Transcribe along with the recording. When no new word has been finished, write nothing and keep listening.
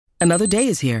Another day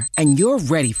is here, and you're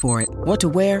ready for it. What to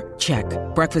wear? Check.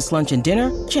 Breakfast, lunch, and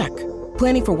dinner? Check.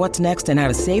 Planning for what's next and how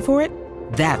to save for it?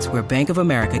 That's where Bank of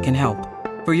America can help.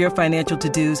 For your financial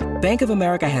to-dos, Bank of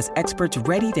America has experts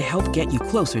ready to help get you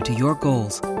closer to your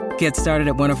goals. Get started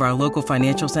at one of our local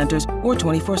financial centers or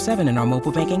 24/7 in our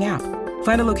mobile banking app.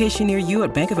 Find a location near you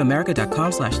at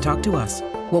bankofamerica.com/talktous.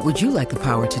 What would you like the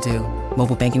power to do?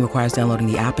 Mobile banking requires downloading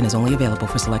the app and is only available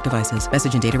for select devices.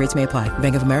 Message and data rates may apply.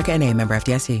 Bank of America N.A., member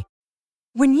FDIC.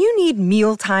 When you need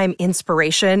mealtime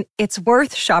inspiration, it's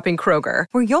worth shopping Kroger,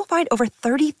 where you'll find over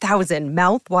 30,000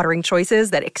 mouth-watering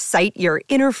choices that excite your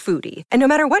inner foodie. And no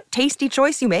matter what tasty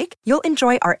choice you make, you'll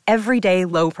enjoy our everyday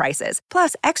low prices,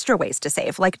 plus extra ways to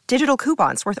save, like digital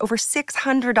coupons worth over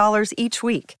 $600 each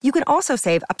week. You can also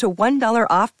save up to $1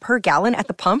 off per gallon at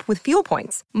the pump with fuel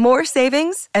points. More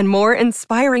savings and more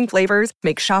inspiring flavors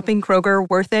make shopping Kroger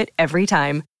worth it every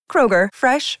time. Kroger,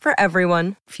 fresh for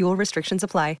everyone. Fuel restrictions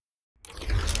apply.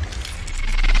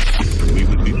 We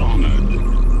would be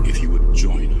honored if you would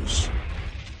join us.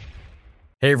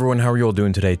 Hey everyone, how are you all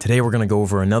doing today? Today we're going to go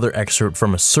over another excerpt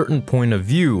from A Certain Point of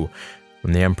View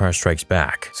from The Empire Strikes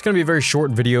Back. It's going to be a very short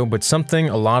video, but something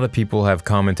a lot of people have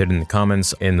commented in the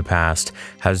comments in the past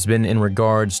has been in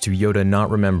regards to Yoda not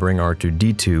remembering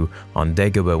R2-D2 on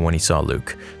Dagobah when he saw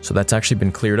Luke. So that's actually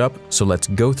been cleared up, so let's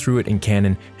go through it in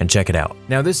canon and check it out.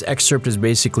 Now this excerpt is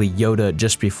basically Yoda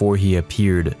just before he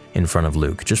appeared in front of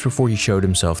Luke, just before he showed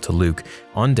himself to Luke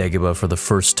on Dagobah for the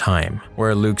first time,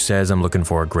 where Luke says, "I'm looking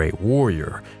for a great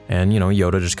warrior," and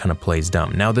Yoda just kind of plays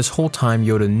dumb. Now this whole time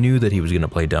Yoda knew that he was going to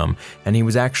play dumb, and he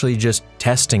was actually just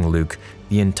testing Luke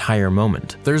the entire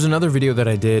moment. There's another video that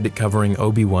I did covering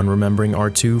Obi-Wan remembering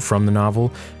R2 from the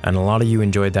novel, and a lot of you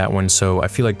enjoyed that one, so I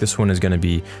feel like this one is going to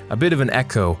be a bit of an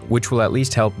echo, which will at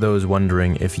least help those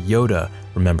wondering if Yoda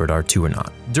remembered R2 or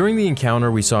not. During the encounter,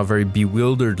 we saw a very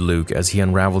bewildered Luke as he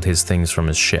unraveled his things from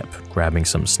his ship. Grabbing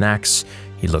some snacks,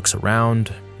 he looks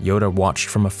around. Yoda watched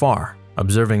from afar,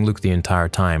 observing Luke the entire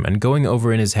time and going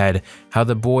over in his head how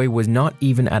the boy was not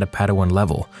even at a Padawan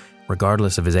level,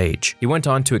 regardless of his age. He went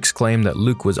on to exclaim that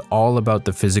Luke was all about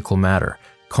the physical matter,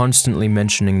 constantly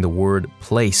mentioning the word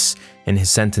place in his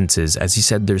sentences as he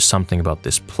said there's something about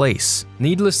this place.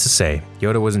 Needless to say,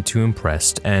 Yoda wasn't too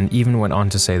impressed and even went on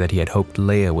to say that he had hoped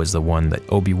Leia was the one that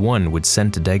Obi-Wan would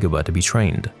send to Dagobah to be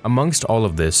trained. Amongst all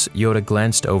of this, Yoda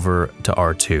glanced over to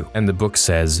R2, and the book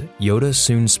says, Yoda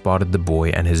soon spotted the boy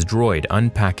and his droid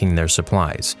unpacking their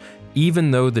supplies.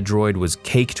 Even though the droid was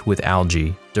caked with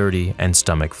algae, dirty, and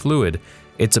stomach fluid,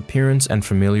 its appearance and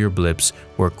familiar blips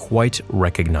were quite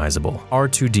recognizable.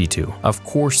 R2-D2. Of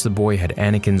course the boy had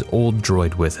Anakin's old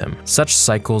droid with him. Such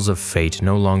cycles of fate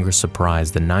no longer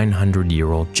surprise the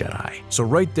 900-year-old Jedi. So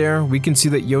right there, we can see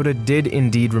that Yoda did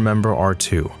indeed remember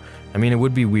R2. I mean, it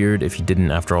would be weird if he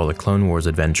didn't after all the Clone Wars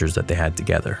adventures that they had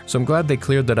together. So I'm glad they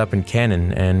cleared that up in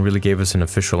canon and really gave us an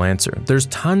official answer. There's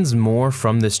tons more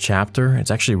from this chapter.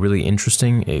 It's actually really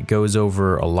interesting. It goes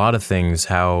over a lot of things,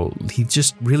 how he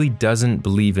just really doesn't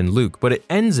believe in Luke, but it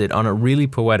ends it on a really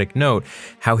poetic note,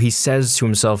 how he says to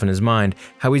himself in his mind,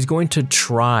 how he's going to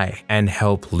try and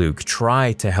help Luke,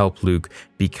 try to help Luke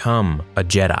become a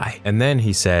Jedi. And then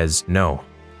he says, no.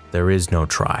 There is no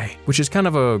try, which is kind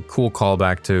of a cool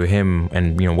callback to him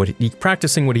and,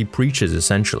 practicing what he preaches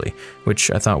essentially, which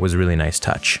I thought was a really nice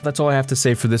touch. That's all I have to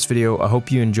say for this video. I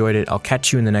hope you enjoyed it. I'll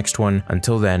catch you in the next one.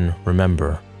 Until then,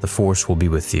 remember, the Force will be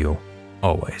with you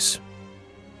always.